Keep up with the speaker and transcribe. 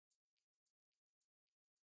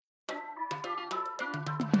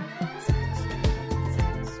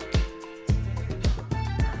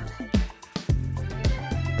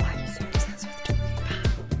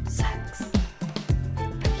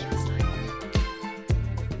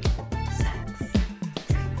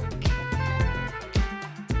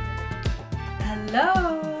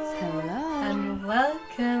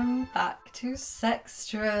to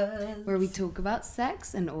Sextras, where we talk about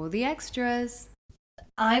sex and all the extras.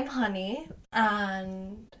 I'm Honey,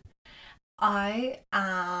 and I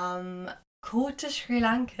am quarter Sri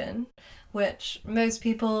Lankan, which most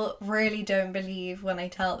people really don't believe when I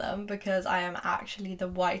tell them because I am actually the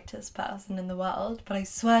whitest person in the world. But I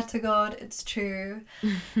swear to God, it's true.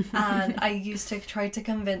 And I used to try to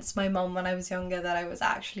convince my mom when I was younger that I was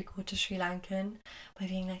actually quarter Sri Lankan by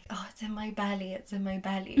being like, oh, it's in my belly, it's in my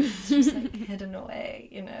belly. It's just like hidden away,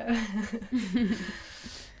 you know?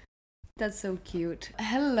 That's so cute.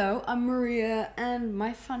 Hello, I'm Maria, and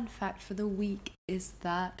my fun fact for the week is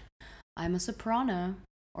that I'm a soprano,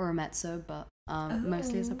 or a mezzo, but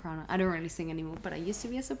mostly a soprano. I don't really sing anymore, but I used to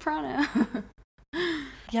be a soprano.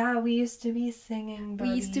 Yeah, we used to be singing. We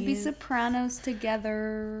used to be sopranos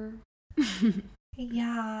together.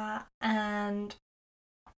 Yeah, and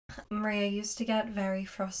Maria used to get very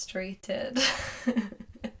frustrated.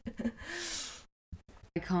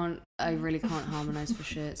 I really can't harmonize for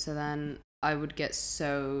shit, so then I would get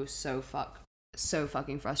so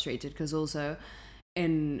fucking frustrated, because also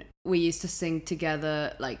we used to sing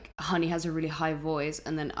together, like Honey has a really high voice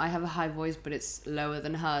and then I have a high voice but it's lower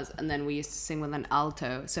than hers, and then we used to sing with an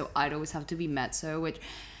alto, so I'd always have to be mezzo, which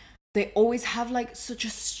they always have like such a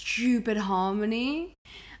stupid harmony,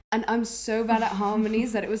 and I'm so bad at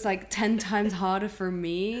harmonies that it was like 10 times harder for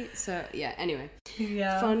me. So yeah, anyway,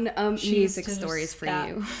 fun music stories for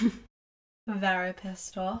you. Very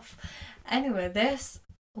pissed off. Anyway, this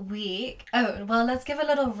week, let's give a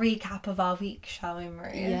little recap of our week, shall we,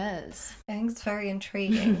 Maria? Yes, I think it's very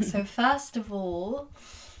intriguing. So first of all,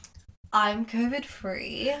 I'm COVID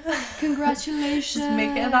free. Congratulations. Just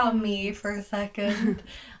make it about me for a second.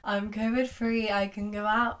 I'm COVID free. I can go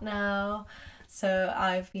out now. So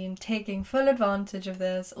I've been taking full advantage of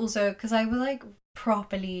this. Also, because I was like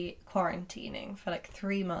properly quarantining for like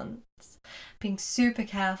 3 months, being super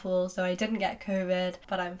careful so I didn't get COVID,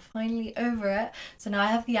 but I'm finally over it. So now I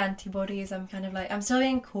have the antibodies. I'm still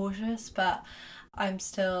being cautious, but I'm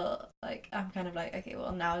still like, I'm kind of like, okay,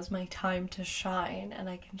 well, now is my time to shine and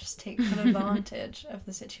I can just take full advantage of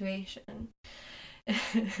the situation.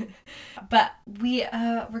 But we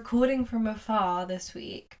are recording from afar this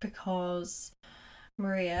week because,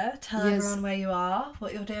 Maria, tell everyone where you are,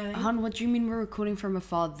 what you're doing. Han, what do you mean we're recording from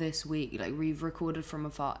afar this week? Like, we've recorded from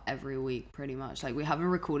afar every week, pretty much. Like, we haven't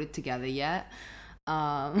recorded together yet.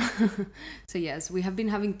 So yes, we have been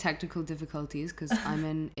having technical difficulties because I'm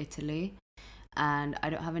in Italy and I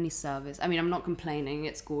don't have any service. I mean, I'm not complaining.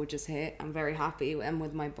 It's gorgeous here. I'm very happy. I'm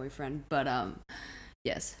with my boyfriend. But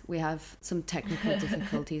yes, we have some technical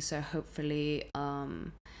difficulties. So hopefully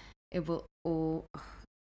it will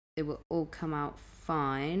all come out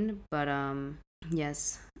fine. But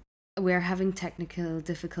yes, we're having technical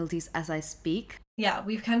difficulties as I speak. Yeah,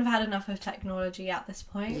 we've kind of had enough of technology at this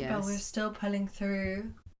point, yes. But we're still pulling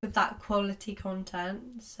through with that quality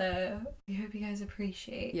content. So we hope you guys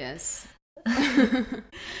appreciate. Yes.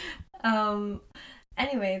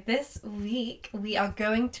 Anyway, this week we are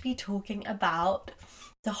going to be talking about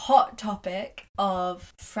the hot topic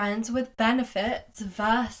of friends with benefits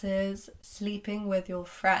versus sleeping with your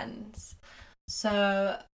friends.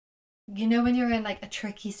 So, you know, when you're in like a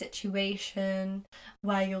tricky situation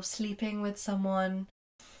where you're sleeping with someone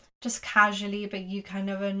just casually, but you kind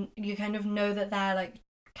of know that they're like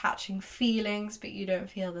catching feelings, but you don't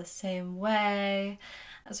feel the same way.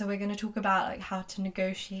 So we're going to talk about like how to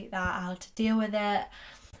negotiate that, how to deal with it,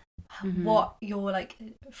 what your like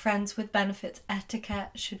friends with benefits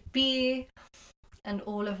etiquette should be, and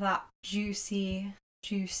all of that juicy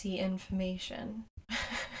information.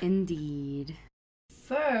 Indeed.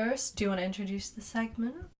 First, do you want to introduce the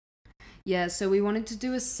segment? Yeah, so we wanted to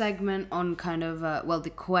do a segment on kind of, the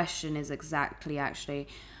question is exactly actually,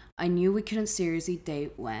 I knew we couldn't seriously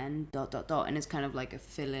date when ... and it's kind of like a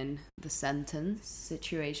fill in the sentence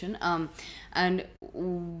situation. And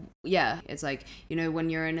yeah, it's like, you know, when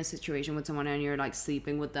you're in a situation with someone and you're like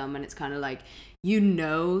sleeping with them and it's kind of like, you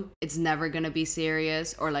know, it's never gonna be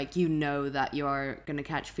serious, or like, you know that you're gonna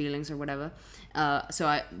catch feelings or whatever. So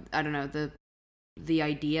I don't know, the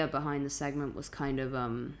idea behind the segment was kind of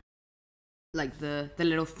like the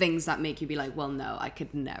little things that make you be like, well, no, I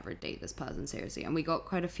could never date this person seriously. And we got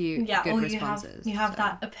quite a few good responses. You have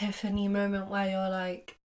that epiphany moment where you're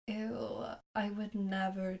like, ew, I would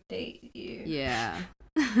never date you. Yeah.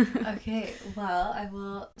 Okay, well, I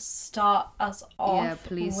will start us off. Yeah,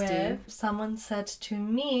 please do. Someone said to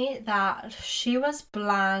me that she was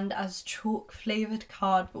bland as chalk-flavoured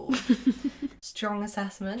cardboard. Strong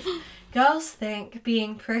assessment. Girls think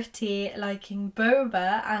being pretty, liking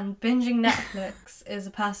boba, and binging Netflix is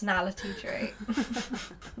a personality trait.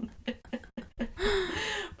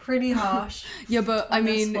 pretty harsh. Yeah, but I on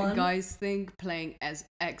this mean, one. guys think playing as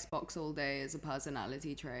Xbox all day is a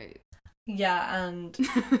personality trait. Yeah, and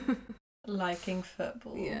liking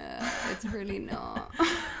football. Yeah, it's really not.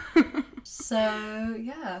 So,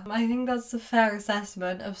 yeah, I think that's a fair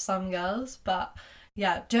assessment of some girls, but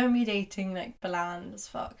yeah, don't be dating like bland as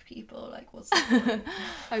fuck people. Like, what's the point?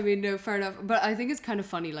 I mean, no, fair enough. But I think it's kind of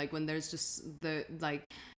funny, like, when there's just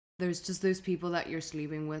there's just those people that you're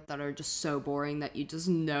sleeping with that are just so boring that you just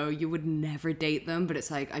know you would never date them. But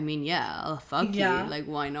it's like, I mean, yeah, I'll fuck Yeah. you. Like,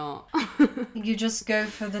 why not? You just go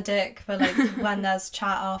for the dick, but like when there's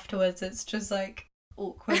chat afterwards, it's just like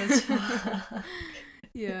awkward as fuck.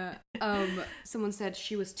 Yeah. Someone said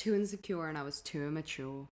she was too insecure and I was too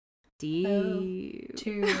immature. Deep.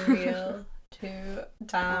 Too real. Too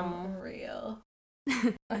damn real.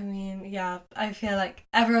 I mean, yeah, I feel like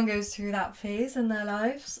everyone goes through that phase in their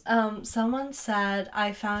lives. Someone said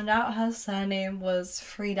I found out her surname was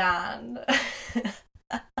Friedan.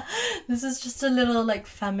 This is just a little like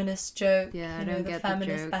feminist joke. Yeah, I you know, don't the get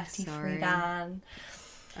feminist the joke. Betty Sorry. Friedan.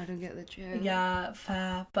 I don't get the joke. Yeah,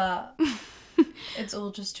 fair, but it's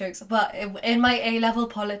all just jokes. But in my A-level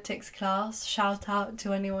politics class, shout out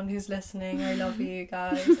to anyone who's listening. I love you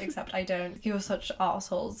guys, except I don't. You were such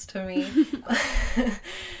assholes to me.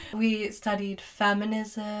 We studied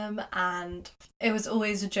feminism, and it was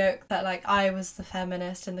always a joke that like I was the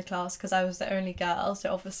feminist in the class because I was the only girl.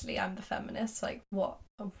 So obviously I'm the feminist. Like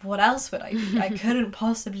what else would I be? I couldn't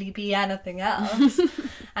possibly be anything else.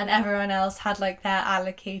 And everyone else had like their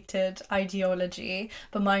allocated ideology,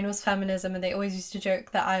 but mine was feminism. And they always used to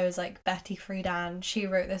joke that I was like Betty Friedan. She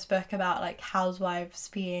wrote this book about like housewives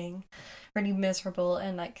being really miserable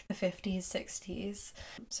in like the 50s, 60s.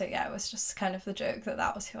 So yeah, it was just kind of the joke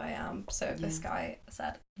that was who I am. So this guy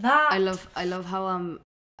said that. I love how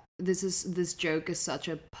this joke is such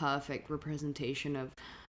a perfect representation of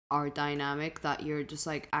our dynamic, that you're just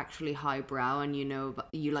like actually highbrow and you know, but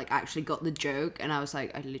you like actually got the joke, and I was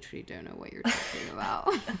like, I literally don't know what you're talking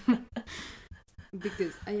about.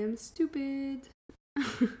 Because I am stupid.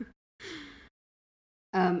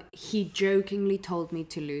 He jokingly told me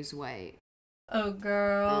to lose weight. Oh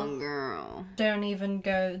girl. Oh girl. Don't even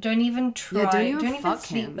try. Yeah, don't even fuck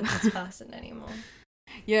sleep him. with this person anymore.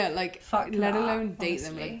 Yeah, like Fuck let that, alone date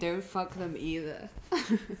them. honestly. Like, don't fuck them either.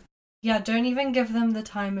 Yeah, don't even give them the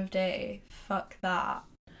time of day. Fuck that.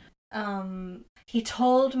 He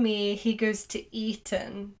told me he goes to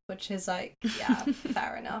Eton, which is like, yeah,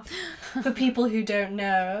 fair enough. For people who don't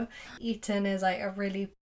know, Eton is like a really,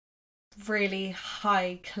 really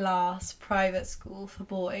high class private school for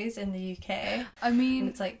boys in the UK. I And mean,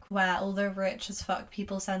 it's like where all the rich as fuck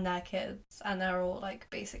people send their kids, and they're all like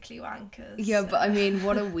basically wankers. yeah, so- but I mean,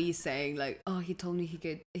 what are we saying? Like, oh, he told me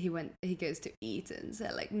he goes to Eton. So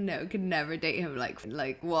like, no, could never date him.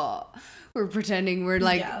 Like what? We're pretending we're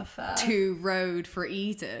like yeah, fair. too road for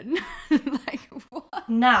Eton. Like what?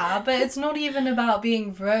 Nah, but it's not even about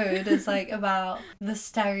being road. It's like about the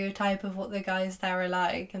stereotype of what the guys there are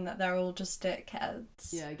like, and that they're all just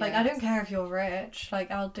dickheads. Yeah, I like I don't guess. care if you're rich.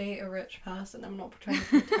 Like I'll date a rich person. I'm not trying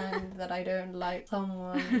to pretend that I don't like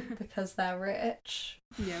someone because they're rich.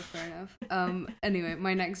 Yeah, fair enough. Anyway,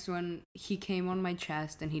 my next one, he came on my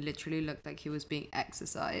chest and he literally looked like he was being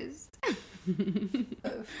exercised.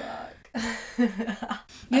 Oh fuck.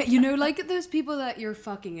 Yeah, you know, like those people that you're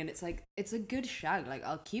fucking and it's like, it's a good shag. Like,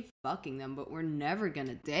 I'll keep fucking them, but we're never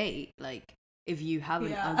gonna date. Like, if you have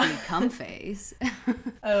an Yeah. ugly cum face.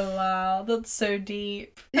 Oh wow, that's so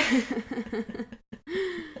deep.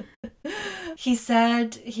 He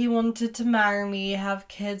said he wanted to marry me, have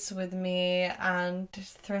kids with me, and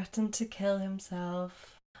threatened to kill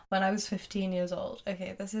himself when I was 15 years old.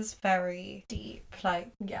 Okay, this is very deep.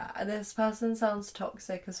 Like, yeah, this person sounds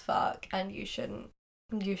toxic as fuck, and you shouldn't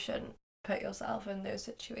put yourself in those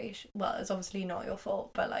situations. Well, it's obviously not your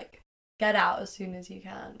fault, but like, get out as soon as you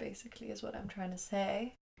can, basically, is what I'm trying to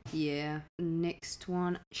say. Yeah. Next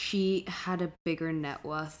one. She had a bigger net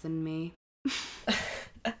worth than me.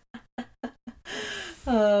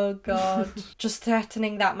 Oh god. Just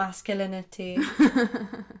threatening that masculinity.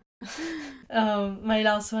 My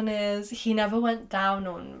last one is he never went down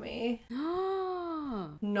on me.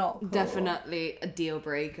 Not cool. Definitely a deal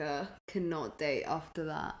breaker. Cannot date after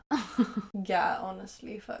that. Yeah,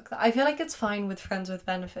 honestly, fuck that. I feel like it's fine with friends with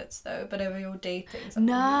benefits though, but if you're dating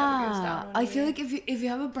someone who never goes down on I feel you- like if you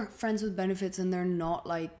have friends with benefits and they're not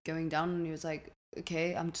like going down on you, it's like,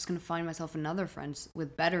 okay, I'm just gonna find myself another friends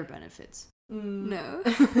with better benefits. No.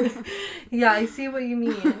 Yeah, I see what you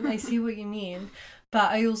mean.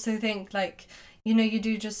 But I also think like you know, you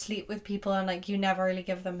do just sleep with people and like you never really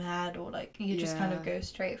give them head, or like you just kind of go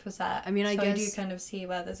straight for sex. I mean, I guess I do kind of see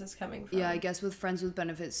where this is coming from. Yeah, I guess with friends with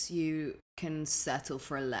benefits, you can settle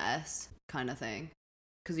for less kind of thing,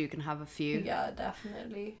 because you can have a few. Yeah,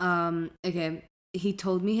 definitely. Okay. He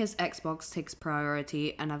told me his Xbox takes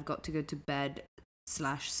priority, and I've got to go to bed /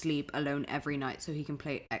 sleep alone every night so he can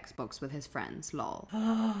play Xbox with his friends. Lol.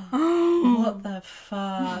 What the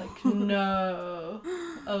fuck? No.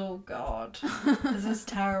 Oh god. This is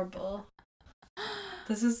terrible.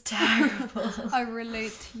 This is terrible. I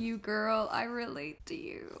relate to you, girl. I relate to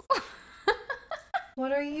you.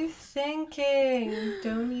 What are you thinking?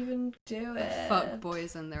 Don't even do it. Fuck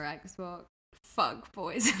boys and their Xbox. Fuck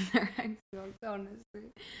boys and their Xbox,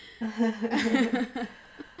 honestly.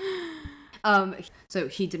 So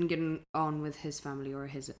he didn't get on with his family or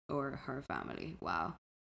her family. Wow.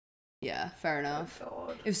 Yeah, fair enough. Oh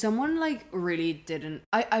god. If someone like really didn't,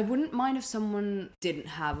 I wouldn't mind if someone didn't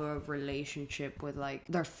have a relationship with like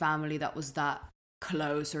their family that was that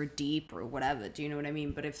close or deep or whatever. Do you know what I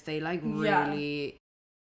mean? But if they like really,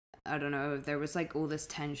 I don't know, if there was like all this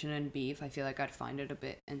tension and beef, I feel like I'd find it a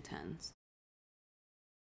bit intense.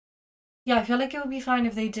 Yeah, I feel like it would be fine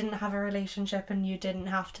if they didn't have a relationship and you didn't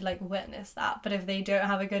have to like witness that. But if they don't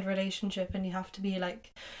have a good relationship and you have to be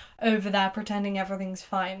like over there pretending everything's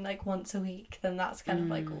fine like once a week, then that's kind of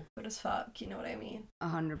like awkward as fuck. You know what I mean?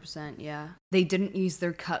 100%, yeah. They didn't use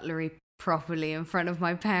their cutlery properly in front of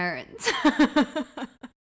my parents.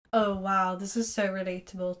 Oh wow, this is so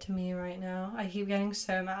relatable to me right now. I keep getting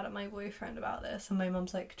so mad at my boyfriend about this, and my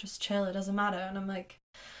mum's like, just chill, it doesn't matter. And I'm like,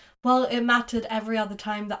 well, it mattered every other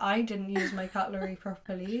time that I didn't use my cutlery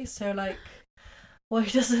properly, so like, why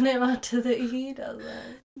doesn't it matter that he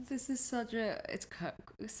doesn't? This is such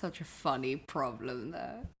a funny problem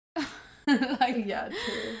though. Like, yeah,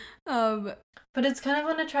 true. But it's kind of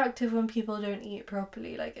unattractive when people don't eat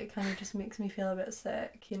properly. Like, it kind of just makes me feel a bit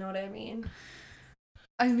sick, you know what I mean?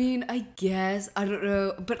 I mean, I guess, I don't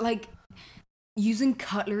know, but like, using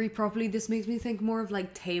cutlery properly, this makes me think more of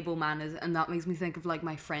like table manners, and that makes me think of like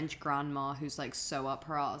my French grandma who's like so up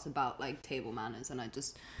her ass about like table manners, and I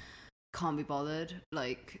just can't be bothered.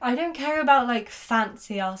 Like, I don't care about like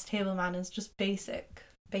fancy ass table manners, just basic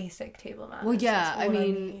table manners. Well, yeah, I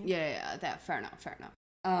mean, yeah, that fair enough.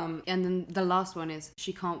 And then the last one is,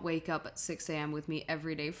 she can't wake up at 6 a.m. with me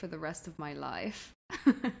every day for the rest of my life.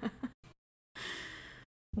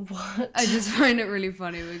 What? I just find it really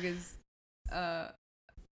funny because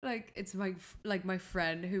like it's my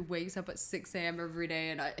friend who wakes up at 6 a.m. every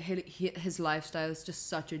day, and his lifestyle is just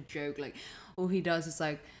such a joke. Like, all he does is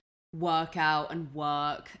like work out and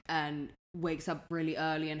work and wakes up really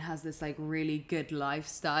early and has this like really good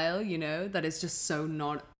lifestyle, you know, that is just so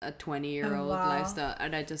not a 20-year-old lifestyle.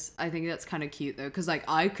 And I think that's kind of cute though, because like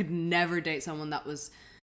I could never date someone that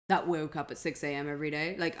woke up at 6 a.m. every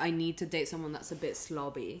day. Like, I need to date someone that's a bit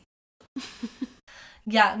slobby.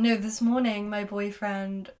 Yeah, no, this morning my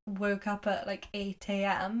boyfriend woke up at like 8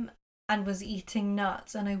 a.m. and was eating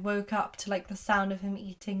nuts, and I woke up to like the sound of him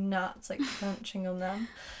eating nuts, like crunching on them.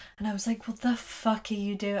 And I was like, what the fuck are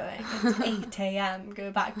you doing? It's 8 a.m.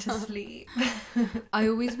 Go back to sleep. I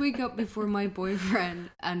always wake up before my boyfriend,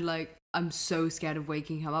 and like, I'm so scared of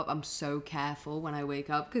waking him up. I'm so careful when I wake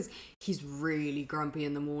up because he's really grumpy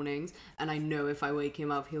in the mornings, and I know if I wake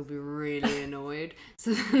him up, he'll be really annoyed.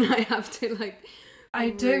 So then I have to like...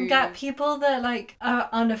 I don't get people that like are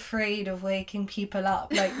unafraid of waking people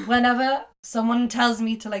up. Like, whenever someone tells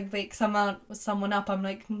me to like wake someone up, I'm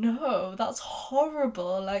like, no, that's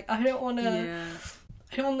horrible. Like, I don't want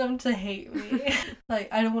them to hate me. Like,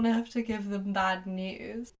 I don't want to have to give them bad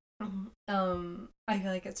news. I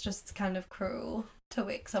feel like it's just kind of cruel to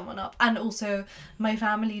wake someone up. And also, my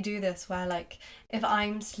family do this where like, if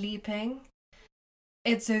I'm sleeping,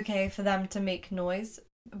 it's okay for them to make noise.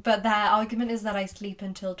 But their argument is that I sleep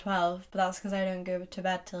until 12, but that's because I don't go to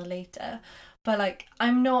bed till later. But like,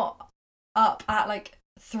 I'm not up at like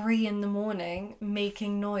 3 a.m.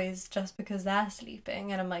 making noise just because they're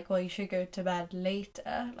sleeping, and I'm like, well, you should go to bed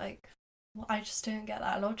later. Like, well, I just don't get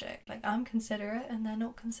that logic. Like, I'm considerate and they're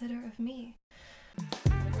not considerate of me.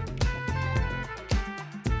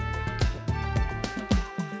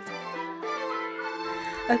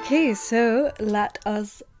 Okay, so let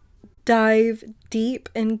us dive deep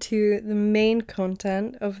into the main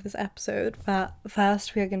content of this episode. But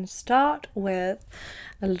first, we are going to start with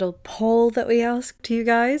a little poll that we asked you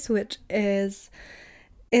guys, which is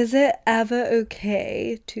it ever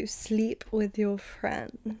okay to sleep with your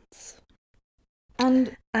friends?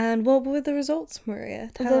 And what were the results, Maria?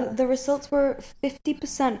 The results were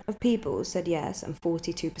 50% of people said yes and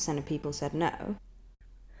 42% of people said no.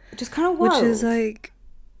 which is kind of wild. Which is like,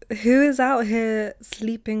 who is out here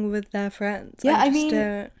sleeping with their friends? Yeah, I just mean,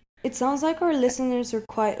 don't... it sounds like our listeners are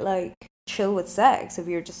quite like chill with sex if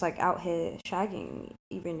you're just like out here shagging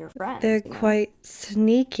even your friends. They're quite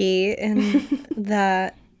sneaky in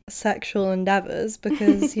their sexual endeavors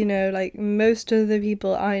because, you know, like most of the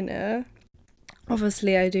people I know,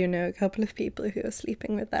 obviously I do know a couple of people who are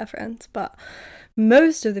sleeping with their friends, but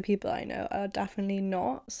most of the people I know are definitely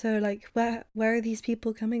not. So like, where are these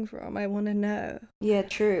people coming from? I want to know. Yeah,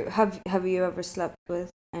 true. Have you ever slept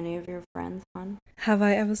with any of your friends, hon? Have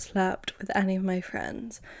I ever slept with any of my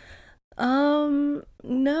friends?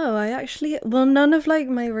 No, I actually, well, none of like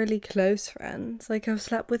my really close friends. Like, I've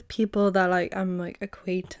slept with people that like I'm like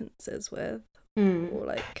acquaintances with, or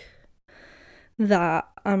like that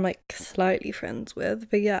I'm like slightly friends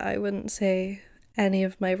with. But yeah, I wouldn't say any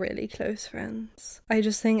of my really close friends. I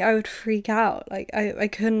just think I would freak out. Like, I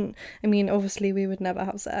couldn't, I mean, obviously we would never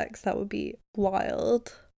have sex. That would be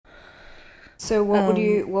wild. So what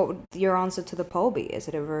would your answer to the poll be? Is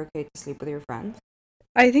it ever okay to sleep with your friends?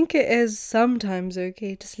 I think it is sometimes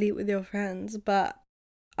okay to sleep with your friends, but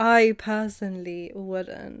I personally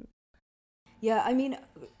wouldn't. Yeah, I mean,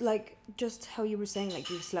 like, just how you were saying, like,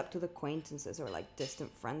 you've slept with acquaintances or, like,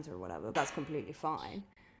 distant friends or whatever, that's completely fine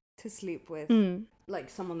to sleep with, like,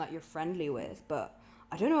 someone that you're friendly with, but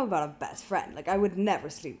I don't know about a best friend. Like, I would never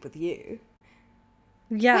sleep with you.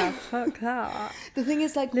 Yeah, fuck that. The thing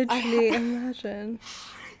is, like... Literally, imagine.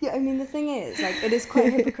 Yeah, I mean, the thing is, like, it is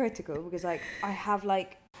quite hypocritical because, like,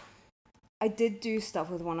 I did do stuff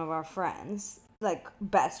with one of our friends, like,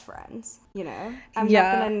 best friends, you know? I'm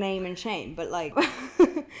not gonna name and shame, but, like...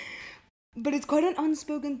 but it's quite an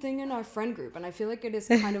unspoken thing in our friend group, and I feel like it is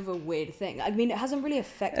kind of a weird thing. I mean, it hasn't really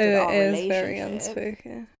affected our relationship. It is very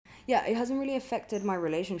unspoken. Yeah, it hasn't really affected my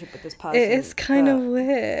relationship with this person. It is kind of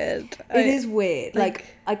weird. It is weird. Like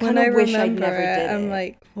I kind of wish I never did it. I'm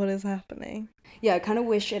like, what is happening? Yeah, I kind of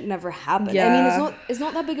wish it never happened. Yeah. I mean, it's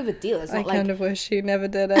not that big of a deal. It's not I kind of wish you never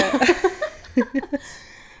did it.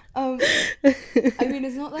 I mean,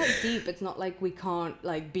 it's not that deep. It's not like we can't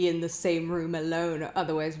like be in the same room alone.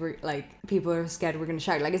 Otherwise, we're like people are scared we're gonna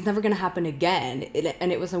shag. Like it's never gonna happen again.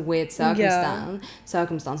 And it was a weird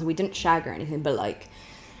circumstance. We didn't shag or anything, but like.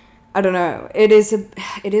 I don't know. It is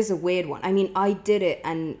a weird one. I mean, I did it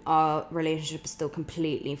and our relationship is still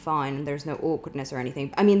completely fine and there's no awkwardness or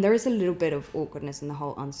anything. I mean, there is a little bit of awkwardness in the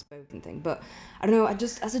whole unspoken thing, but I don't know. I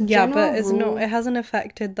just, as a general but it's rule, it hasn't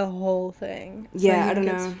affected the whole thing. So yeah, I don't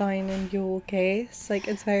know. It's fine in your case. Like,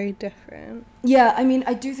 it's very different. Yeah, I mean,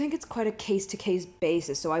 I do think it's quite a case-to-case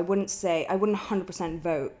basis, so I wouldn't 100%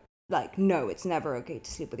 vote, like, no, it's never okay to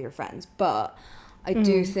sleep with your friends, but I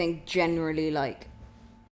do think generally, like,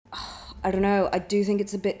 I don't know, I do think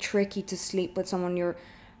it's a bit tricky to sleep with someone you're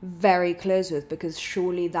very close with because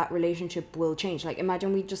surely that relationship will change. Like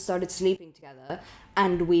imagine we just started sleeping together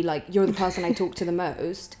and we like, you're the person I talk to the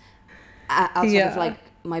most outside of like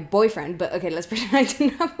my boyfriend, but okay, let's pretend I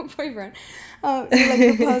didn't have a boyfriend. You're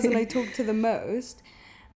like the person I talk to the most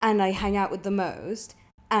and I hang out with the most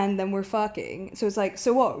and then we're fucking. So it's like,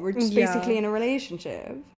 so what? We're just basically in a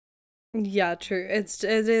relationship. Yeah, true. It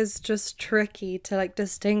is just tricky to like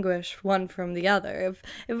distinguish one from the other.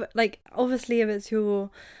 If like obviously if it's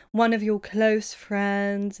one of your close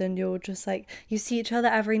friends and you're just like you see each other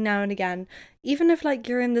every now and again, even if like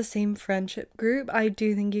you're in the same friendship group, I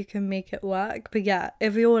do think you can make it work. But yeah,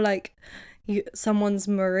 if you're like someone's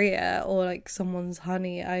Maria or like someone's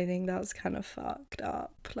Honey, I think that's kind of fucked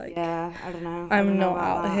up. Like yeah, I don't know. I'm not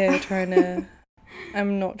out here trying to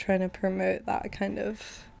I'm not trying to promote that kind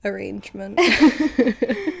of arrangement.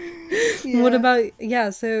 What about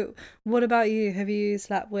you? Have you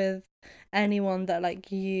slept with anyone that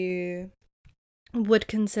like you would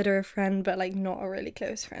consider a friend but like not a really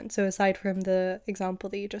close friend? So aside from the example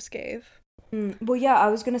that you just gave. Well, yeah, I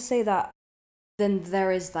was gonna say that then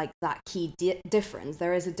there is like that key difference.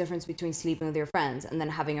 There is a difference between sleeping with your friends and then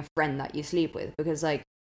having a friend that you sleep with, because like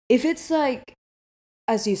if it's like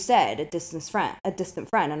as you said a distant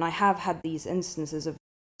friend, and I have had these instances of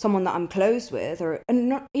someone that I'm close with, and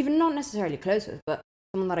not necessarily close with, but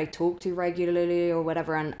someone that I talk to regularly or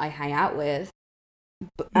whatever, and I hang out with,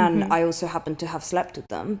 and I also happen to have slept with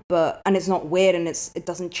them, and it's not weird, and it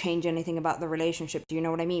doesn't change anything about the relationship. Do you know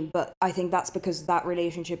what I mean? But I think that's because that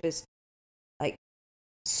relationship is like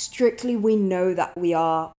strictly we know that we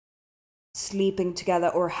are sleeping together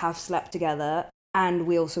or have slept together, and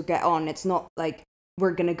we also get on. It's not like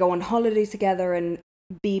we're gonna go on holiday together and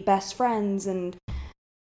be best friends and.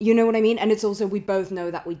 You know what I mean? And it's also, we both know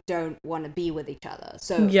that we don't want to be with each other.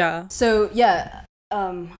 So,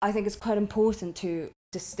 I think it's quite important to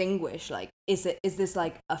distinguish, like, is this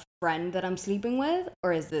like a friend that I'm sleeping with,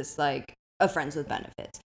 or is this like a friends with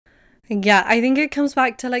benefits? Yeah, I think it comes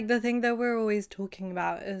back to like the thing that we're always talking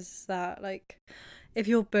about is that like if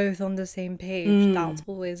you're both on the same page, that's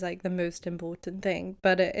always like the most important thing.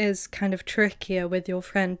 But it is kind of trickier with your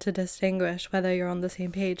friend to distinguish whether you're on the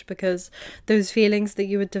same page, because those feelings that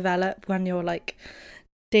you would develop when you're like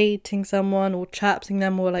dating someone or chatting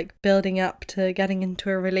them or like building up to getting into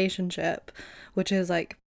a relationship, which is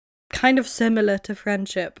like kind of similar to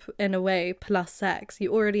friendship in a way, plus sex.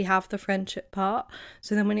 You already have the friendship part,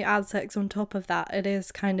 so then when you add sex on top of that, it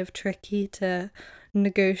is kind of tricky to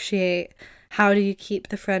negotiate how do you keep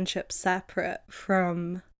the friendship separate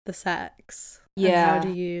from the sex. Yeah. And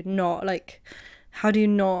how do you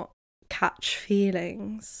not catch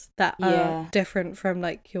feelings that are different from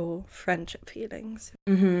like your friendship feelings.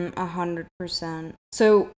 100%.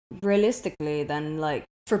 So realistically then, like,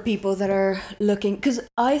 for people that are looking, because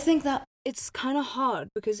I think that it's kind of hard,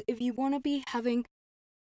 because if you want to be having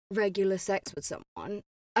regular sex with someone,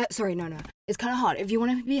 it's kind of hard if you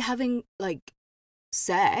want to be having like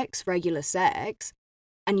regular sex,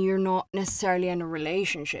 and you're not necessarily in a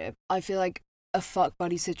relationship. I feel like a fuck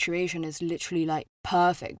buddy situation is literally like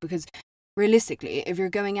perfect, because realistically, if you're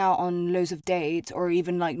going out on loads of dates, or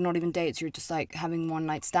even like not even dates, you're just like having one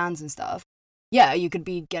night stands and stuff, yeah, you could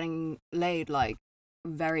be getting laid like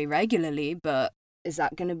very regularly, but is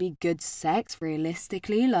that gonna be good sex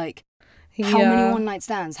realistically? Like, how many one night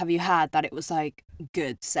stands have you had that it was like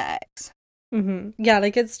good sex? Yeah,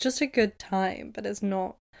 like it's just a good time, but it's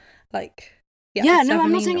not like I'm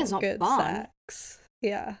not saying it's not good fun. Sex.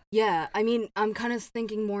 Yeah, I mean, I'm kind of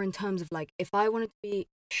thinking more in terms of like, if I wanted to be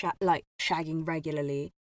shagging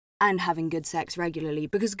regularly and having good sex regularly,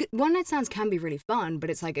 because one night stands can be really fun, but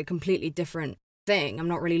it's like a completely different thing. I'm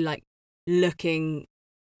not really like looking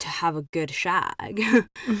to have a good shag.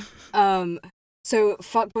 So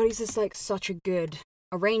fuck buddies is like such a good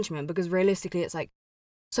arrangement, because realistically it's like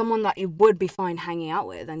someone that you would be fine hanging out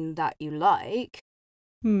with and that you like.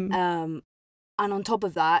 And on top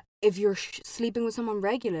of that, if you're sleeping with someone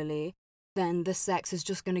regularly, then the sex is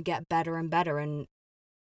just going to get better and better, and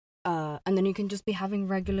then you can just be having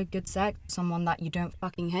regular good sex with someone that you don't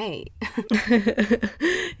fucking hate.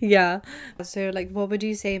 Yeah. So like, what would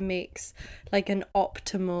you say makes like an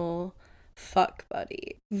optimal fuck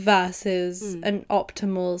buddy versus an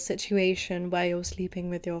optimal situation where you're sleeping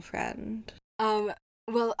with your friend?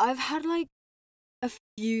 Well, I've had like a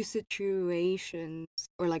few situations,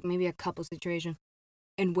 or like maybe a couple situations,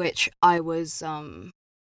 in which I was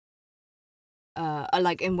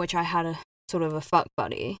like in which I had a sort of a fuck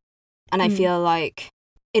buddy, and I feel like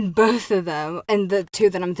in both of them, and the two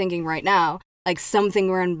that I'm thinking right now, like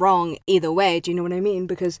something went wrong either way. Do you know what I mean?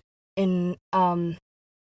 Because in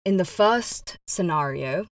the first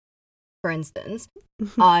scenario, for instance,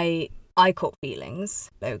 I caught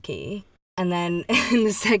feelings low key. And then in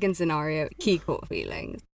the second scenario, he caught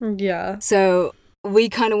feelings. Yeah. So we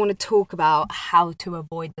kind of want to talk about how to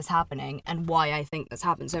avoid this happening and why I think this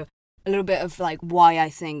happened. So a little bit of like why I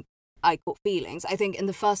think I caught feelings. I think in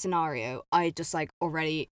the first scenario, I just like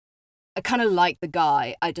I kind of liked the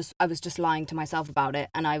guy. I was just lying to myself about it,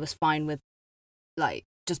 and I was fine with like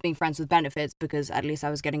just being friends with benefits, because at least I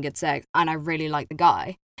was getting good sex and I really liked the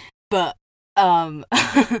guy. But I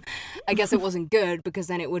guess it wasn't good, because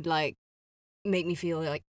then it would like make me feel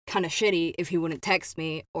like kind of shitty if he wouldn't text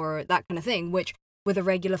me or that kind of thing, which with a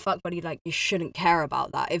regular fuck buddy, like, you shouldn't care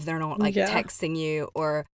about that if they're not like texting you,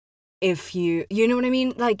 or if you know what I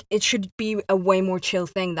mean? Like, it should be a way more chill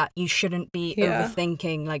thing that you shouldn't be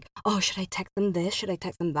overthinking, like, oh, should I text them this? Should I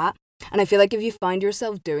text them that? And I feel like if you find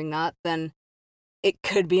yourself doing that, then it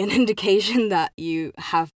could be an indication that you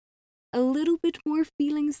have a little bit more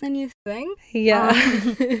feelings than you think. Yeah.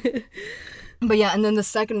 But yeah, and then the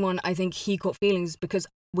second one, I think he caught feelings because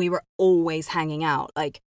we were always hanging out.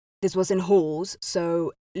 Like, this was in halls,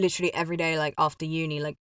 so literally every day, like after uni,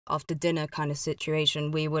 like after dinner kind of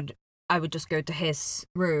situation, I would just go to his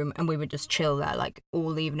room and we would just chill there like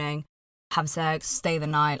all evening, have sex, stay the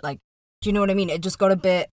night. Like, do you know what I mean? It just got a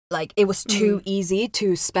bit like, it was too easy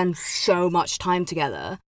to spend so much time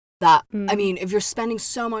together that, I mean, if you're spending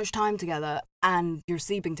so much time together and you're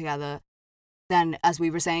sleeping together, then as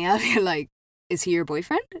we were saying earlier, like, is he your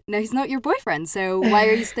boyfriend? No, he's not your boyfriend. So why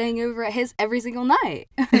are you staying over at his every single night?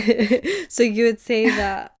 So you would say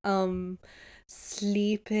that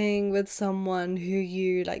sleeping with someone who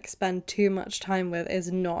you like spend too much time with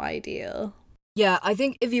is not ideal. Yeah, I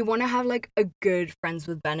think if you want to have like a good friends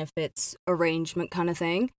with benefits arrangement kind of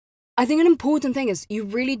thing, I think an important thing is you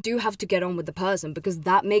really do have to get on with the person, because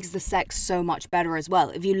that makes the sex so much better as well.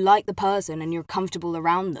 If you like the person and you're comfortable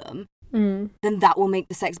around them, then that will make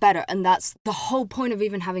the sex better. And that's the whole point of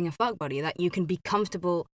even having a fuck buddy, that you can be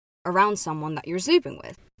comfortable around someone that you're sleeping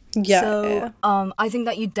with. Yeah. So, I think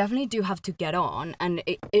that you definitely do have to get on, and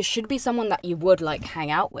it should be someone that you would like hang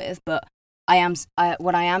out with. But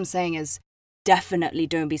what I am saying is, definitely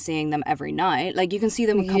don't be seeing them every night. Like, you can see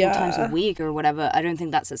them a couple times a week or whatever. I don't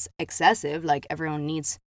think that's as excessive. Like, everyone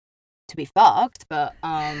needs to be fucked, but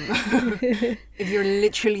if you're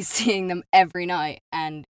literally seeing them every night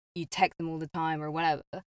and you text them all the time or whatever,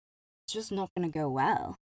 it's just not gonna go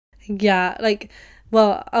well. Yeah, like,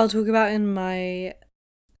 well, I'll talk about in my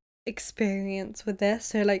experience with this.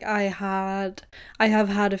 So like I have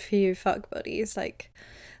had a few fuck buddies. Like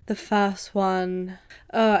the first one,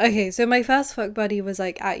 okay, so my first fuck buddy was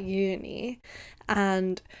like at uni,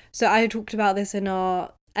 and so I talked about this in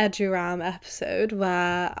our Eduram episode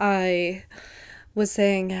where I was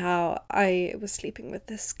saying how I was sleeping with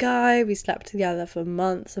this guy. We slept together for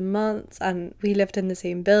months and months, and we lived in the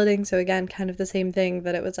same building, so again, kind of the same thing,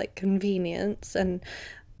 that it was like convenience, and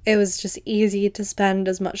it was just easy to spend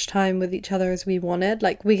as much time with each other as we wanted.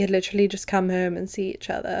 Like, we could literally just come home and see each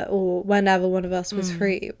other, or whenever one of us was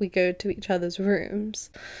free, we go to each other's rooms.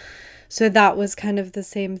 So that was kind of the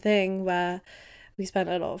same thing where we spent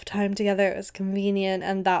a lot of time together. It was convenient,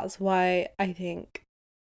 and that's why I think,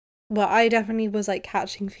 well, I definitely was like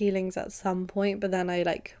catching feelings at some point, but then I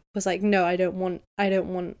like was like, no, I don't want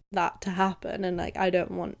that to happen, and like I don't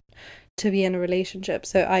want to be in a relationship.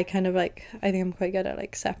 So I kind of like, I think I'm quite good at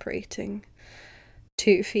like separating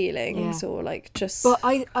two feelings, or like just. But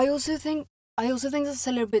I also think that's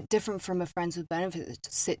a little bit different from a friends with benefits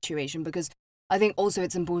situation, because I think also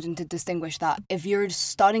it's important to distinguish that if you're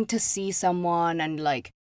starting to see someone and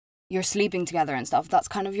like you're sleeping together and stuff, that's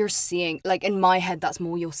kind of you're seeing, like in my head, that's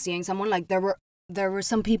more you're seeing someone. Like there were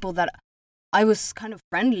some people that I was kind of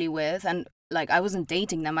friendly with, and like I wasn't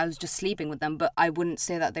dating them, I was just sleeping with them, but I wouldn't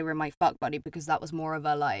say that they were my fuck buddy, because that was more of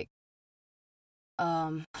a like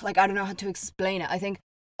I don't know how to explain it. I think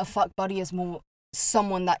a fuck buddy is more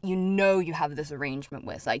someone that you have this arrangement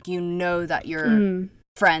with, like that you're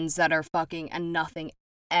friends that are fucking, and nothing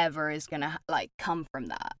ever is gonna like come from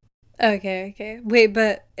that. Okay. Wait,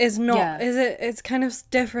 but it's not, is it, it's kind of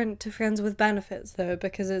different to friends with benefits though,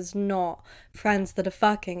 because it's not friends that are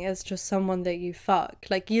fucking, it's just someone that you fuck.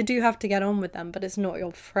 Like, you do have to get on with them, but it's not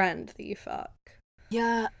your friend that you fuck.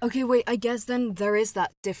 Yeah, okay, wait, I guess then there is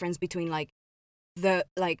that difference between like the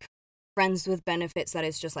like friends with benefits, that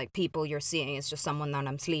is just like people you're seeing, it's just someone that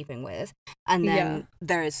I'm sleeping with, and then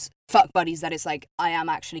there's fuck buddies that is like I am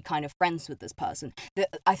actually kind of friends with this person.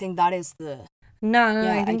 I think that is the No,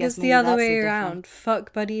 I think it's the other way around.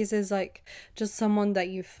 Fuck buddies is like just someone that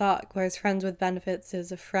you fuck, whereas friends with benefits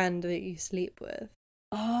is a friend that you sleep with.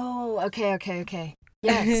 Oh, okay.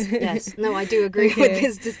 Yes. No, I do agree with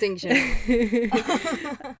this distinction.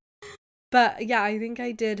 But yeah, I think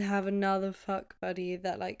I did have another fuck buddy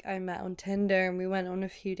that like I met on Tinder, and we went on a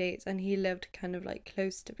few dates, and he lived kind of like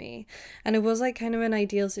close to me, and it was like kind of an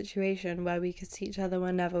ideal situation where we could see each other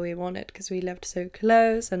whenever we wanted, because we lived so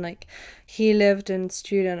close, and like he lived in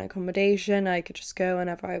student accommodation, I could just go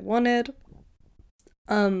whenever I wanted.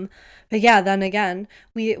 But yeah, then again,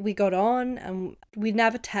 we got on, and we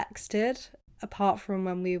never texted apart from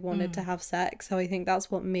when we wanted to have sex, so I think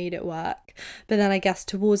that's what made it work. But then I guess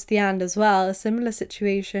towards the end as well, a similar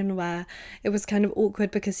situation where it was kind of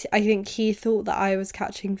awkward, because I think he thought that I was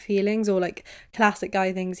catching feelings, or like classic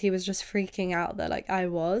guy things, he was just freaking out that like I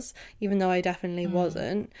was, even though I definitely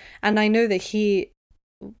wasn't. And I know that he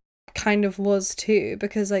kind of was too,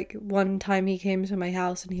 because like one time he came to my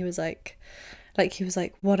house and he was like,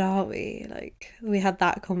 what are we? Like, we had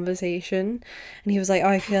that conversation, and he was like, oh,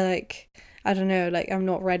 I feel like, I don't know, like I'm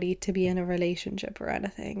not ready to be in a relationship or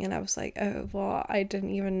anything. And I was like, oh, what? I didn't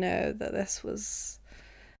even know that this was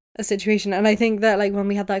a situation. And I think that like when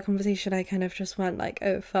we had that conversation, I kind of just went like,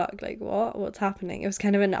 oh fuck, like what's happening? It was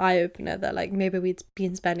kind of an eye-opener that like maybe we'd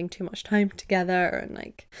been spending too much time together, and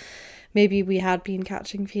like maybe we had been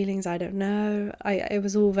catching feelings, I don't know. It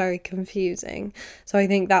was all very confusing. So I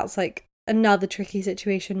think that's like another tricky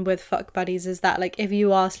situation with fuck buddies, is that like if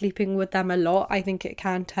you are sleeping with them a lot, I think it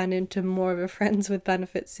can turn into more of a friends with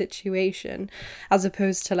benefits situation, as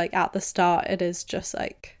opposed to like at the start it is just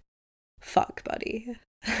like fuck buddy.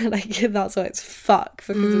 Like that's why it's fuck,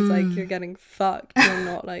 because it's like you're getting fucked, you're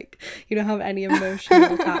not like, you don't have any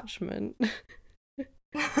emotional attachment.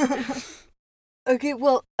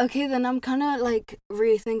 Okay, then I'm kind of like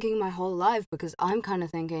rethinking my whole life, because I'm kind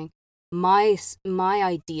of thinking, my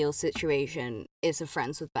ideal situation is a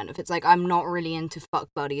friends with benefits. Like, I'm not really into fuck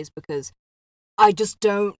buddies because I just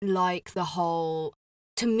don't like the whole.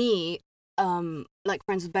 To me, like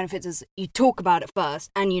friends with benefits is you talk about it first,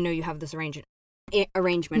 and you know you have this arrangement,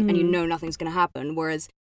 and you know nothing's gonna happen. Whereas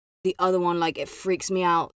the other one, like, it freaks me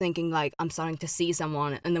out thinking like I'm starting to see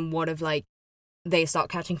someone, and then what if like they start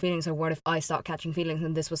catching feelings, or what if I start catching feelings,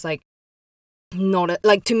 and this was like not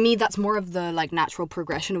like, to me that's more of the like natural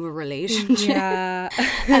progression of a relationship. Yeah.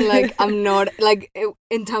 And like I'm not like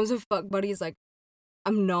in terms of fuck buddies, like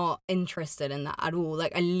I'm not interested in that at all.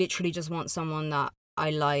 Like, I literally just want someone that I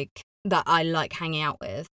like hanging out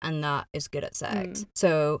with and that is good at sex.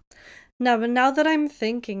 So no, but now that I'm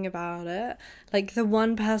thinking about it, like the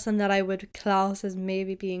one person that I would class as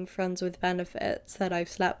maybe being friends with benefits that I've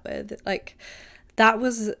slept with, like that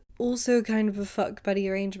was also kind of a fuck buddy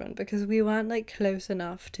arrangement because we weren't like close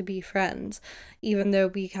enough to be friends, even though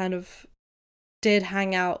we kind of did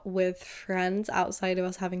hang out with friends outside of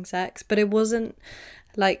us having sex, but it wasn't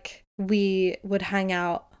like we would hang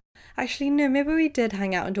out. Actually, no, maybe we did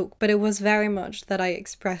hang out and talk, but it was very much that I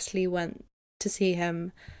expressly went to see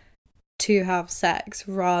him to have sex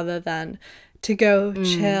rather than to go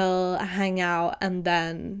chill, hang out, and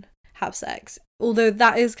then have sex. Although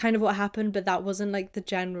that is kind of what happened, but that wasn't like the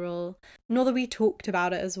general, nor that we talked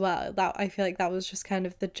about it as well. That I feel like that was just kind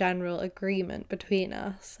of the general agreement between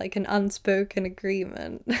us, like an unspoken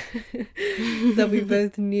agreement that we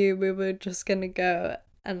both knew we were just gonna go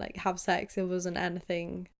and like have sex. It wasn't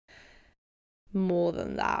anything more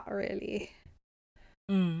than that, really.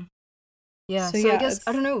 Yeah, so I guess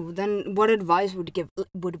I don't know. Then what advice would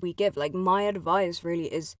we give? Like, my advice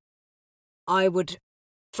really is, I would,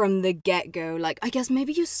 from the get-go, like, I guess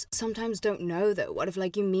maybe you sometimes don't know though. What if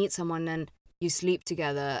like you meet someone and you sleep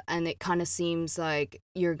together and it kind of seems like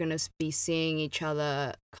you're gonna be seeing each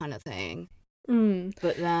other kind of thing,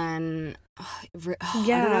 but then I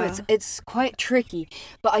don't know, it's quite tricky.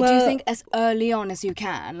 But I do think as early on as you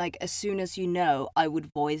can, like as soon as you know, I would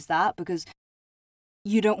voice that, because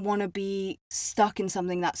you don't want to be stuck in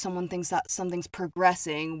something that someone thinks that something's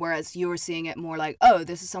progressing, whereas you're seeing it more like, oh,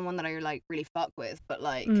 this is someone that I like really fuck with, but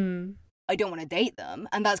like I don't want to date them.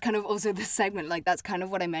 And that's kind of also the segment, like that's kind of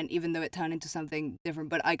what I meant, even though it turned into something different,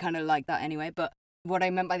 but I kind of like that anyway. But what I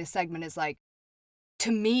meant by the segment is like,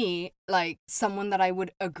 to me, like someone that I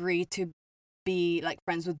would agree to be like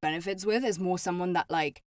friends with benefits with is more someone that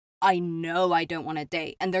like I know I don't want to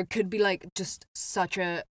date. And there could be like just such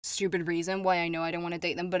a stupid reason why I know I don't want to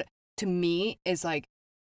date them, but to me it's like,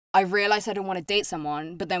 I realize I don't want to date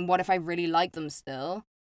someone, but then what if I really like them still?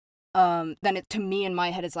 Then it, to me in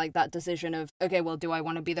my head, it's like that decision of, okay, well, do I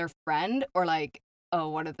want to be their friend, or like, oh,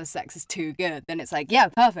 what if the sex is too good? Then it's like, yeah,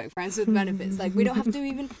 perfect, friends with benefits. Like, we don't have to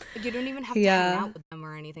even, like, you don't even have to hang out with them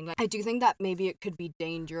or anything. Like, I do think that maybe it could be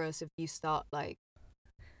dangerous if you start like,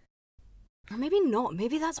 or maybe not.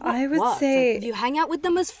 Maybe that's what I would works. say, like, if you hang out with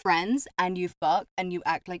them as friends and you fuck and you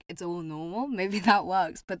act like it's all normal, maybe that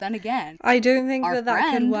works. But then again, I don't think our that could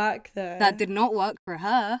friend, work though. that did not work for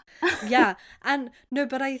her. Yeah, and no,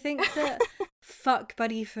 but I think that fuck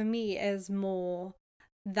buddy for me is more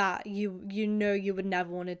that you know you would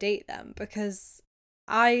never want to date them, because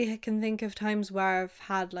I can think of times where I've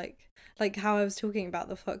had like how I was talking about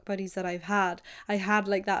the fuck buddies that I've had. I had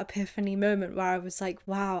like that epiphany moment where I was like,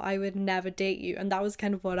 wow, I would never date you. And that was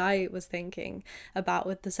kind of what I was thinking about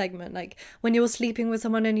with the segment. Like when you're sleeping with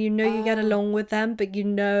someone and you know you get along with them, but you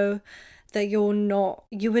know that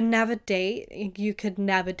you would never date, you could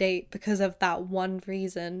never date because of that one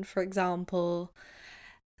reason. For example,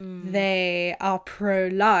 they are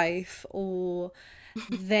pro-life, or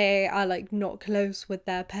they are like not close with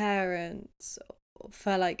their parents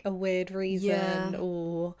for like a weird reason,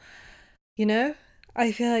 or you know,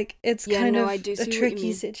 I feel like it's kind of a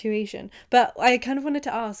tricky situation. But I kind of wanted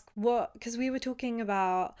to ask, what, because we were talking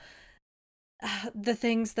about the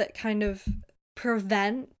things that kind of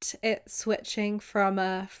prevent it switching from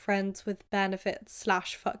a friends with benefits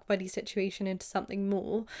 / fuck buddy situation into something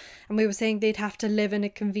more, and we were saying they'd have to live in a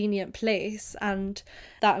convenient place, and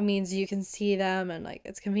that means you can see them and like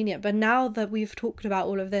it's convenient. But now that we've talked about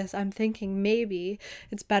all of this, I'm thinking maybe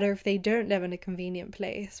it's better if they don't live in a convenient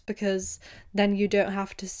place, because then you don't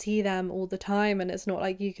have to see them all the time, and it's not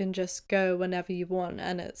like you can just go whenever you want,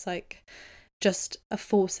 and it's like just a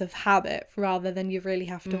force of habit, rather than you really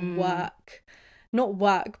have to not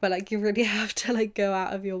work, but like you really have to like go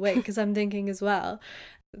out of your way. Because I'm thinking as well,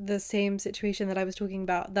 the same situation that I was talking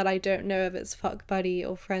about, that I don't know if it's fuck buddy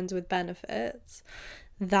or friends with benefits,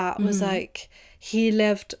 that was like, he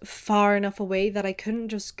lived far enough away that I couldn't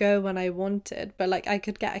just go when I wanted, but like I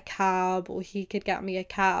could get a cab or he could get me a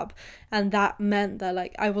cab, and that meant that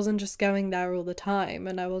like I wasn't just going there all the time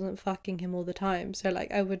and I wasn't fucking him all the time, so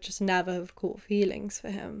like I would just never have caught feelings for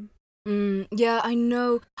him. Yeah, I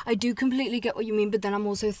know. I do completely get what you mean, but then I'm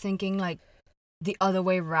also thinking like the other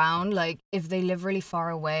way round, like if they live really far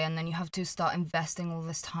away and then you have to start investing all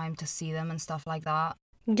this time to see them and stuff like that.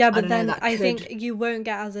 Yeah, but then I think you won't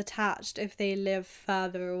get as attached if they live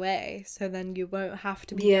further away, so then you won't have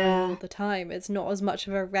to be there all the time. It's not as much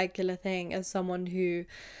of a regular thing as someone who,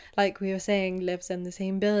 like we were saying, lives in the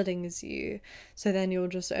same building as you, so then you're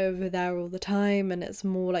just over there all the time and it's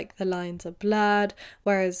more like the lines are blurred,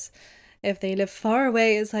 whereas if they live far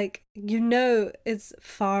away, it's like, it's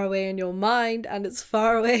far away in your mind and it's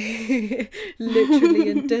far away literally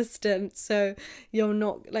in distance, so you're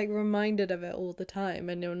not like reminded of it all the time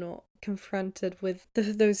and you're not confronted with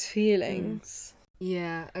those feelings.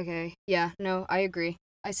 Yeah, okay. Yeah, no, I agree.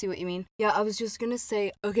 I see what you mean. Yeah, I was just gonna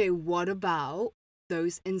say, okay, what about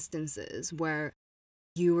those instances where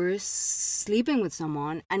you were sleeping with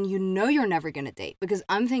someone and you're never gonna date? Because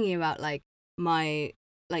I'm thinking about like my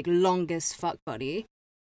longest fuck buddy.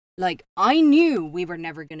 Like, I knew we were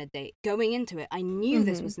never gonna date going into it. I knew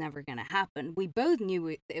this was never gonna happen. We both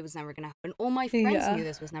knew it was never gonna happen. All my friends knew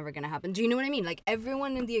this was never gonna happen. Do you know what I mean? Like,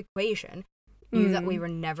 everyone in the equation knew that we were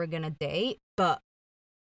never gonna date, but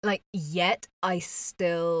like, yet I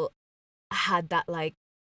still had that like,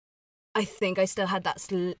 I think I still had that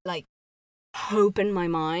like hope in my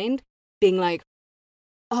mind, being like,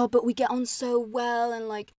 oh, but we get on so well and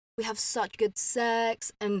like we have such good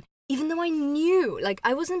sex. And even though I knew, like,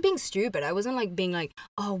 I wasn't being stupid, I wasn't like being like,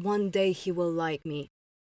 oh, one day he will like me,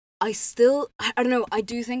 I don't know, I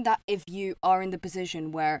do think that if you are in the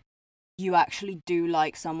position where you actually do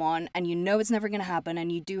like someone and you know it's never gonna happen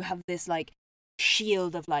and you do have this like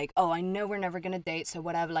shield of like, oh, I know we're never gonna date, so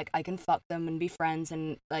whatever, like I can fuck them and be friends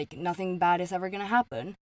and like nothing bad is ever gonna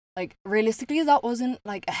happen. Like, realistically, that wasn't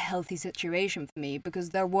like a healthy situation for me, because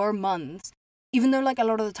there were months, even though like a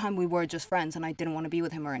lot of the time we were just friends and I didn't want to be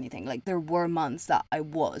with him or anything, like there were months that I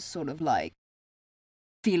was sort of like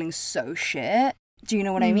feeling so shit. Do you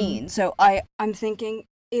know what I mean? So I'm thinking,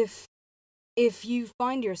 if you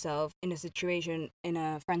find yourself in a situation, in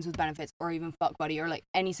a friends with benefits or even fuck buddy, or like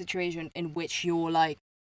any situation in which you're like,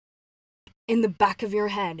 in the back of your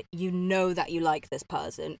head, you know that you like this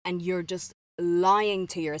person and you're just lying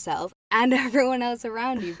to yourself and everyone else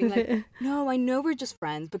around you, being like, no, I know we're just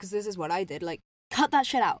friends, because this is what I did. Like, cut that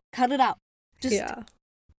shit out. Cut it out. Just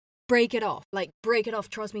break it off. Like, break it off.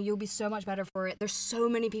 Trust me, you'll be so much better for it. There's so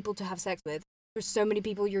many people to have sex with. There's so many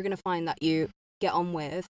people you're going to find that you get on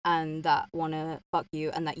with and that want to fuck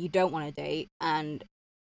you and that you don't want to date. And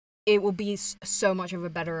it will be so much of a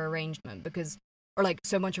better arrangement, because, or like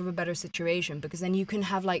so much of a better situation, because then you can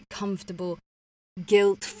have like comfortable,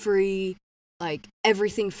 guilt-free, like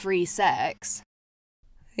everything-free sex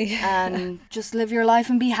and just live your life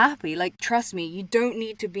and be happy. Like, trust me, you don't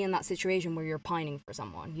need to be in that situation where you're pining for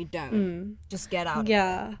someone. You don't. Just get out of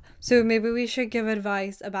it. So maybe we should give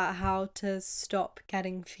advice about how to stop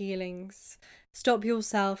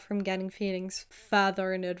yourself from getting feelings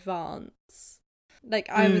further in advance. Like,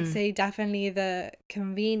 I would say definitely the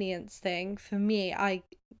convenience thing. For me, I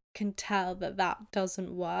can tell that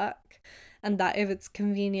doesn't work, and that if it's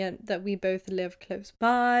convenient that we both live close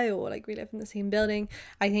by or like we live in the same building,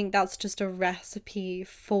 I think that's just a recipe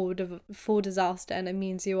for disaster, and it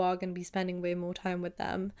means you are going to be spending way more time with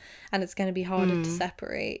them and it's going to be harder to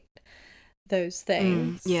separate those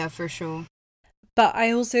things. Yeah, for sure. But I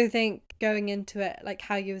also think going into it, like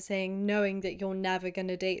how you were saying, knowing that you're never going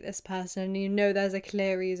to date this person and you know there's a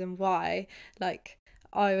clear reason why, like,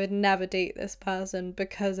 I would never date this person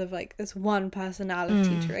because of like this one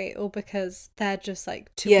personality trait, or because they're just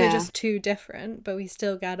like we're just too different, but we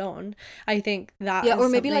still get on. I think that is or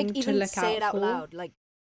maybe something like to even look say out it out for. loud, like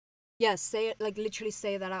say it, like literally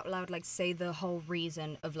say that out loud, like say the whole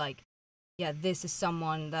reason of like, this is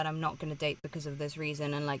someone that I'm not gonna date because of this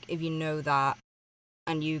reason, and like if you know that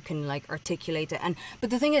and you can like articulate it. But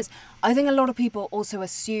the thing is, I think a lot of people also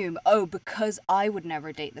assume, oh, because I would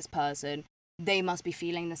never date this person, they must be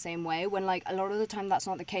feeling the same way, when like a lot of the time that's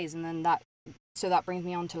not the case. And then that brings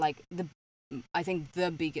me on to like I think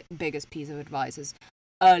the biggest piece of advice is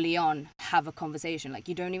early on, have a conversation. Like,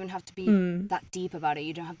 you don't even have to be that deep about it.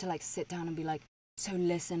 You don't have to like sit down and be like, so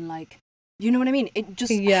listen, like, you know what I mean? It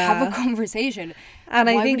just have a conversation. And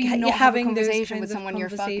Why I think would you not having have a conversation those kinds with someone of you're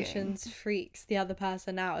conversations freaks the other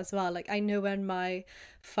person out as well. Like, I know when my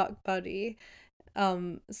fuck buddy,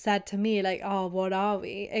 said to me like, oh, what are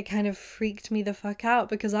we, it kind of freaked me the fuck out,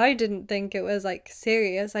 because I didn't think it was like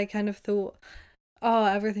serious. I kind of thought, oh,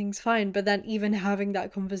 everything's fine. But then even having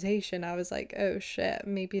that conversation, I was like, oh shit,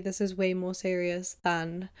 maybe this is way more serious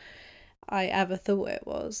than I ever thought it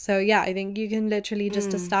was. So yeah, I think you can literally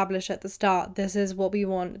just establish at the start, this is what we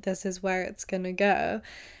want, this is where it's gonna go.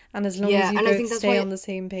 And as long as you both stay on the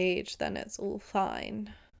same page, then it's all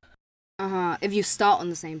fine. If you start on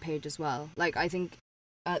the same page as well. Like, I think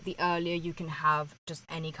the earlier you can have just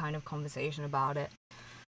any kind of conversation about it,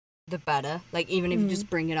 the better. Like, even if you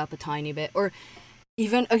just bring it up a tiny bit. Or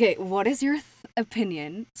even, okay, what is your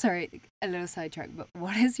opinion? Sorry, a little sidetrack, but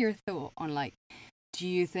what is your thought on, like, do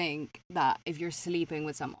you think that if you're sleeping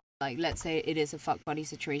with someone, like, let's say it is a fuck buddy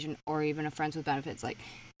situation or even a friends with benefits, like,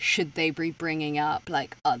 should they be bringing up,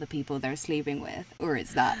 like, other people they're sleeping with? Or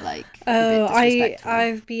is that, like, a bit disrespectful?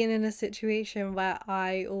 I've been in a situation where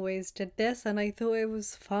I always did this and I thought it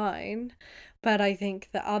was fine. But I think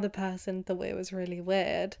the other person thought it was really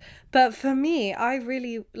weird. But for me, I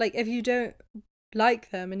really, like, if you don't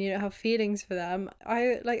like them and you don't have feelings for them,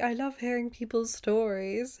 I love hearing people's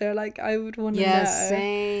stories, so like I would want to know.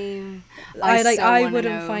 Same. I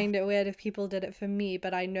wouldn't find it weird if people did it for me,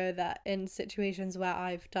 but I know that in situations where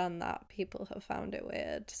I've done that, people have found it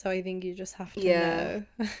weird. So I think you just have to know.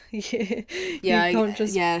 You can't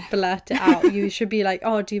just blurt it out. You should be like,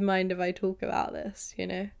 oh, do you mind if I talk about this, you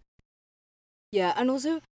know? Yeah, and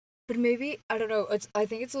also, but maybe, I don't know, I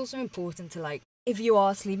think it's also important to, like, if you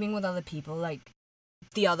are sleeping with other people, like,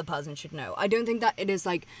 the other person should know. I don't think that it is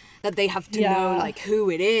like that they have to know like who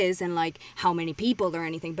it is and like how many people or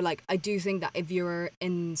anything, but like I do think that if you're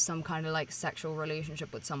in some kind of like sexual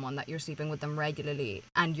relationship with someone, that you're sleeping with them regularly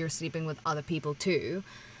and you're sleeping with other people too,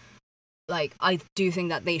 like I do think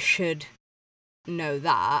that they should know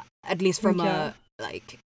that, at least from a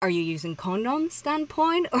like, are you using condom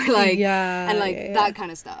standpoint, or like that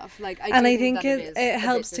kind of stuff. Like I think it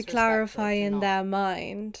helps to clarify in their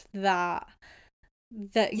mind that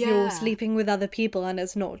you're sleeping with other people and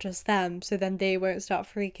it's not just them, so then they won't start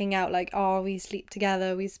freaking out like, oh, we sleep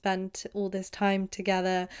together, we spent all this time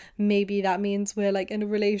together, maybe that means we're like in a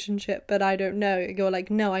relationship, but I don't know. You're like,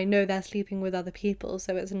 no, I know they're sleeping with other people,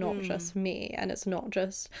 so it's not just me, and it's not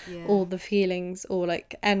just all the feelings or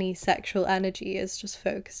like any sexual energy is just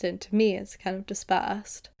focused into me, it's kind of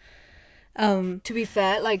dispersed. To be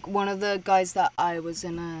fair, like one of the guys that I was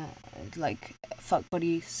in a like fuck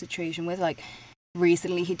buddy situation with, like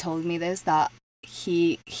recently he told me this, that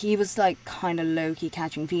he was like kind of low-key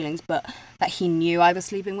catching feelings, but that he knew I was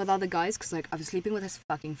sleeping with other guys because like I was sleeping with his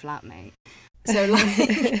fucking flatmate, so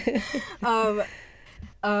like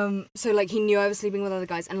so like he knew I was sleeping with other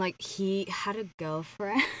guys, and like he had a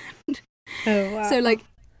girlfriend. Oh wow. So like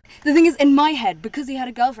the thing is, in my head, because he had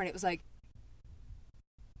a girlfriend, it was like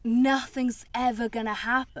nothing's ever gonna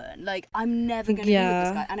happen, like I'm never gonna be with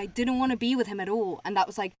this guy, and I didn't want to be with him at all, and that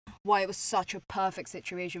was like why it was such a perfect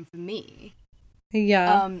situation for me.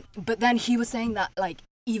 But then he was saying that like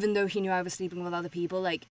even though he knew I was sleeping with other people,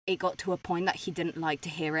 like it got to a point that he didn't like to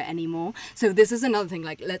hear it anymore. So this is another thing,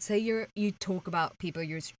 like let's say you talk about people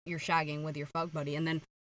you're shagging with your fuck buddy, and then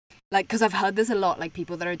like, because I've heard this a lot, like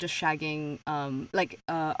people that are just shagging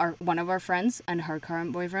one of our friends and her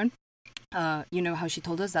current boyfriend. You know how she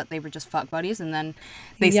told us that they were just fuck buddies, and then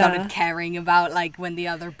they started caring about like when the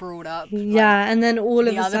other brought up and then all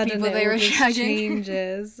of a sudden people they were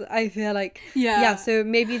changes. I feel like so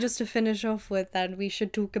maybe just to finish off with, then we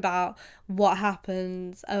should talk about what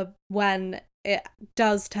happens when it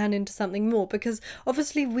does turn into something more, because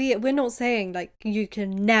obviously we're not saying like you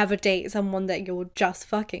can never date someone that you're just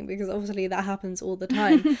fucking, because obviously that happens all the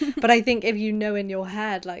time. But I think if you know in your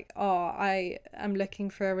head like, oh, I am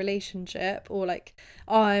looking for a relationship, or like,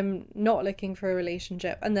 oh, I'm not looking for a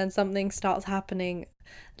relationship, and then something starts happening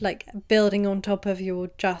like building on top of your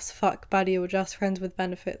just fuck buddy or just friends with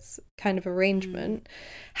benefits kind of arrangement,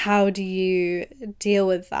 how do you deal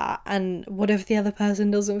with that? And what if the other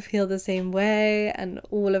person doesn't feel the same way and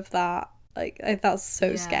all of that? Like that's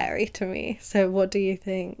so scary to me. So what do you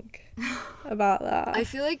think about that? I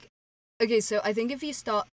feel like, okay, so I think if you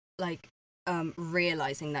start like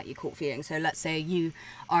realizing that you caught feelings, so let's say you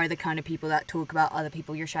are the kind of people that talk about other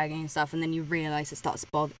people you're shagging and stuff, and then you realize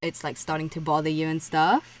it's like starting to bother you and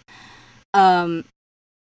stuff, then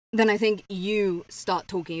I think you start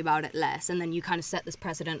talking about it less, and then you kind of set this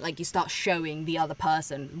precedent, like you start showing the other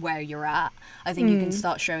person where you're at. I think you can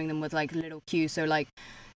start showing them with like little cues, so like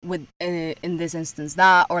with in this instance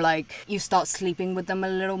that, or like you start sleeping with them a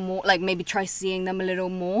little more, like maybe try seeing them a little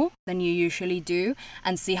more than you usually do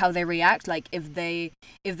and see how they react. Like if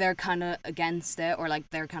they're kind of against it, or like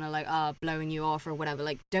they're kind of like blowing you off or whatever,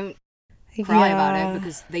 like don't cry about it,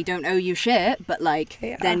 because they don't owe you shit, but like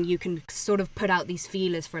then you can sort of put out these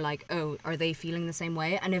feelers for like, oh, are they feeling the same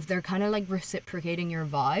way? And if they're kind of like reciprocating your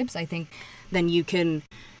vibes, I think then you can,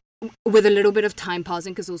 with a little bit of time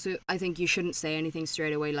passing, because also I think you shouldn't say anything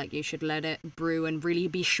straight away, like you should let it brew and really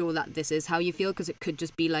be sure that this is how you feel, because it could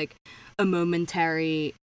just be like a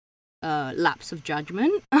momentary lapse of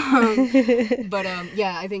judgment. But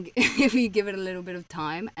yeah, I think if you give it a little bit of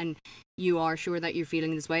time and you are sure that you're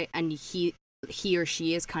feeling this way, and he or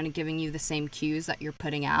she is kind of giving you the same cues that you're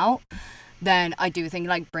putting out, then I do think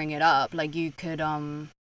like bring it up. Like you could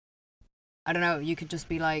I don't know, you could just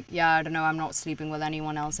be like, yeah, I don't know, I'm not sleeping with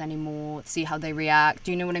anyone else anymore, see how they react. Do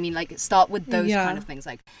you know what I mean? Like, start with those kind of things,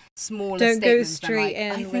 like smaller don't statements. Don't go straight than,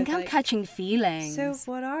 like, in. I think I'm like, catching feelings. So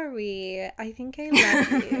what are we? I think I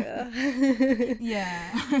love you.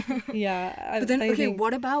 Yeah. Yeah. But then, I okay, think...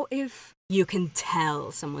 what about if you can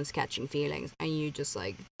tell someone's catching feelings and you just,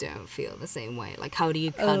 like, don't feel the same way? Like, how do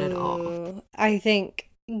you cut it off? I think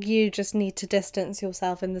you just need to distance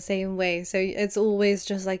yourself in the same way. So it's always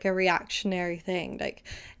just like a reactionary thing. Like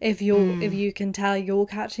if you can tell you're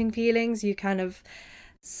catching feelings, you kind of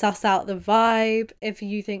suss out the vibe. If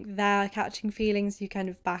you think they're catching feelings, you kind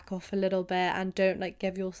of back off a little bit and don't like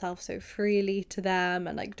give yourself so freely to them,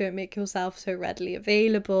 and like don't make yourself so readily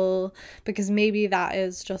available, because maybe that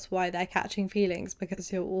is just why they're catching feelings,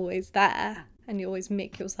 because you're always there and you always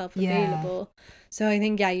make yourself available. So I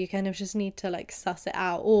think, you kind of just need to like suss it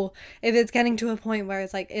out. Or if it's getting to a point where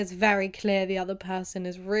it's like it's very clear the other person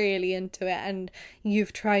is really into it and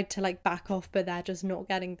you've tried to like back off but they're just not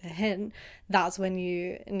getting the hint, that's when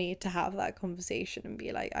you need to have that conversation and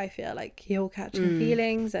be like, I feel like you're catching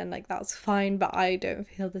feelings and like that's fine, but I don't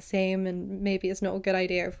feel the same, and maybe it's not a good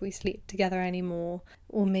idea if we sleep together anymore.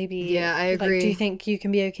 Or maybe I agree. Like, do you think you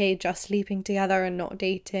can be okay just sleeping together and not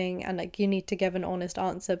dating? And like you need to give an honest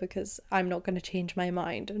answer, because I'm not going to change my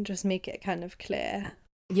mind, and just make it kind of clear.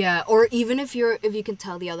 Yeah, or even if you can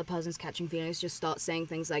tell the other person's catching feelings, just start saying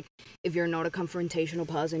things like, if you're not a confrontational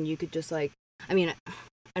person, you could just like, I mean,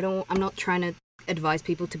 I'm not trying to advise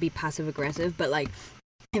people to be passive aggressive, but like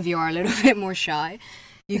if you are a little bit more shy,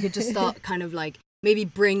 you could just start kind of like maybe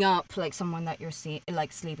bring up like someone that you're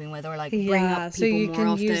sleeping with, or like bring up people so you more can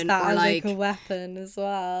often, use that or as like a weapon as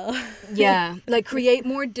well. Yeah, like create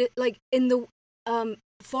more like in the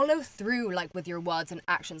follow through like with your words and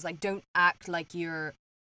actions. Like don't act like you're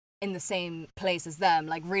in the same place as them,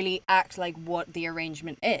 like really act like what the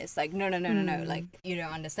arrangement is. Like no, like you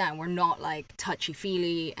don't understand, we're not like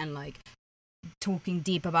touchy-feely and like talking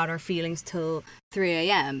deep about our feelings till 3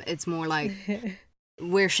 a.m. It's more like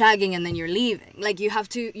we're shagging and then you're leaving. Like you have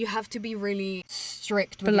to be really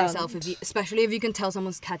strict with yourself, especially if you can tell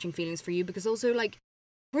someone's catching feelings for you, because also like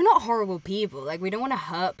we're not horrible people. Like we don't want to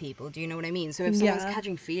hurt people. Do you know what I mean? So if someone's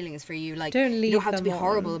catching feelings for you, like you don't have to be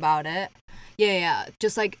horrible about it. Yeah.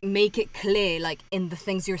 Just like make it clear, like in the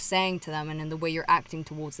things you're saying to them and in the way you're acting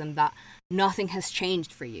towards them, that nothing has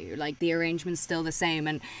changed for you. Like the arrangement's still the same,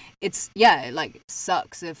 and it's like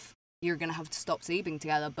sucks if you're gonna have to stop sleeping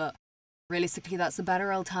together, but realistically that's a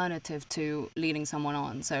better alternative to leading someone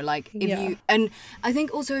on. So like if you, and I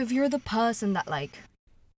think also if you're the person that like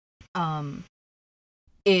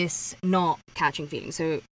is not catching feelings,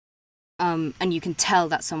 so and you can tell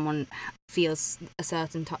that someone feels a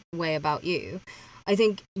certain way about you, I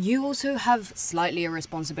think you also have slightly a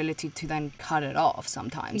responsibility to then cut it off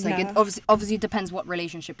sometimes. Like it obviously depends what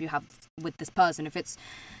relationship you have with this person. If it's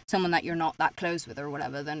someone that you're not that close with or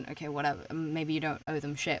whatever, then okay, whatever, maybe you don't owe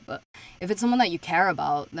them shit. But if it's someone that you care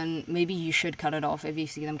about, then maybe you should cut it off if you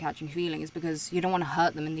see them catching feelings, because you don't want to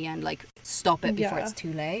hurt them in the end. Like stop it before it's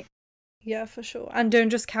too late. Yeah, for sure. And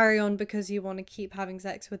don't just carry on because you want to keep having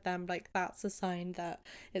sex with them. Like that's a sign that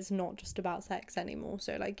it's not just about sex anymore.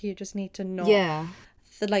 So like you just need to not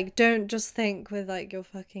like don't just think with like your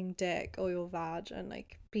fucking dick or your vag, and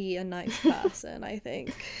like be a nice person. I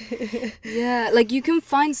think like you can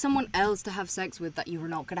find someone else to have sex with that you're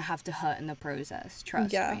not gonna have to hurt in the process,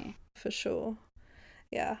 trust me. For sure.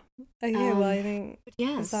 Okay, well I think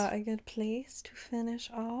is that a good place to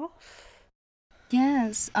finish off?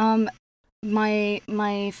 Yes.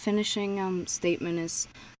 My finishing statement is,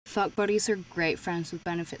 fuck buddies are great, friends with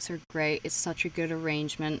benefits are great, it's such a good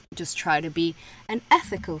arrangement, just try to be an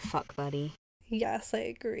ethical fuck buddy. Yes, I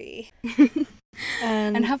agree.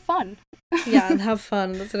 And have fun. And have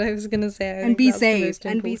fun, that's what I was gonna say. And be safe.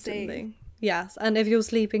 And be safe. Yes, and if you're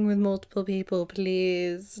sleeping with multiple people,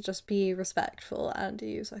 please just be respectful and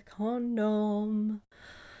use a condom.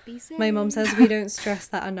 Be safe. My mom says we don't stress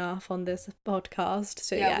that enough on this podcast,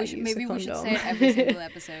 so yeah, use maybe a condom. we should say it every single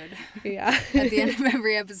episode. Yeah. At the end of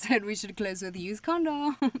every episode, we should close with use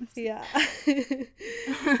condoms. Yeah.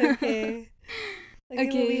 Okay. Well,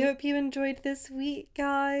 we hope you enjoyed this week,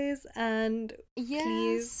 guys, and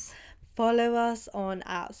please follow us on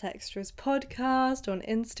 @Sextras Podcast on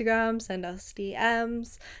Instagram. Send us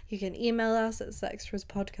DMs. You can email us at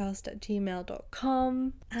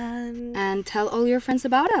sextraspodcast@gmail.com. And tell all your friends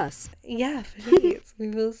about us. Yeah, please. We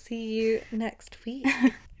will see you next week.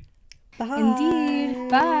 Bye. Indeed.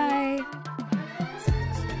 Bye.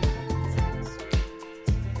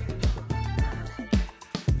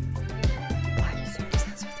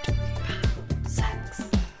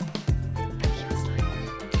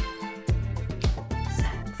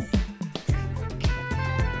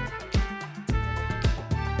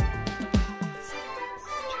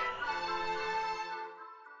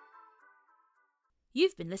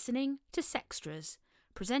 You've been listening to Sextras,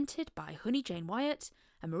 presented by Honey Jane Wyatt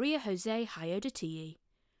and Maria Jose Hayodatiyi.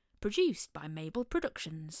 Produced by Mabel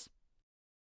Productions.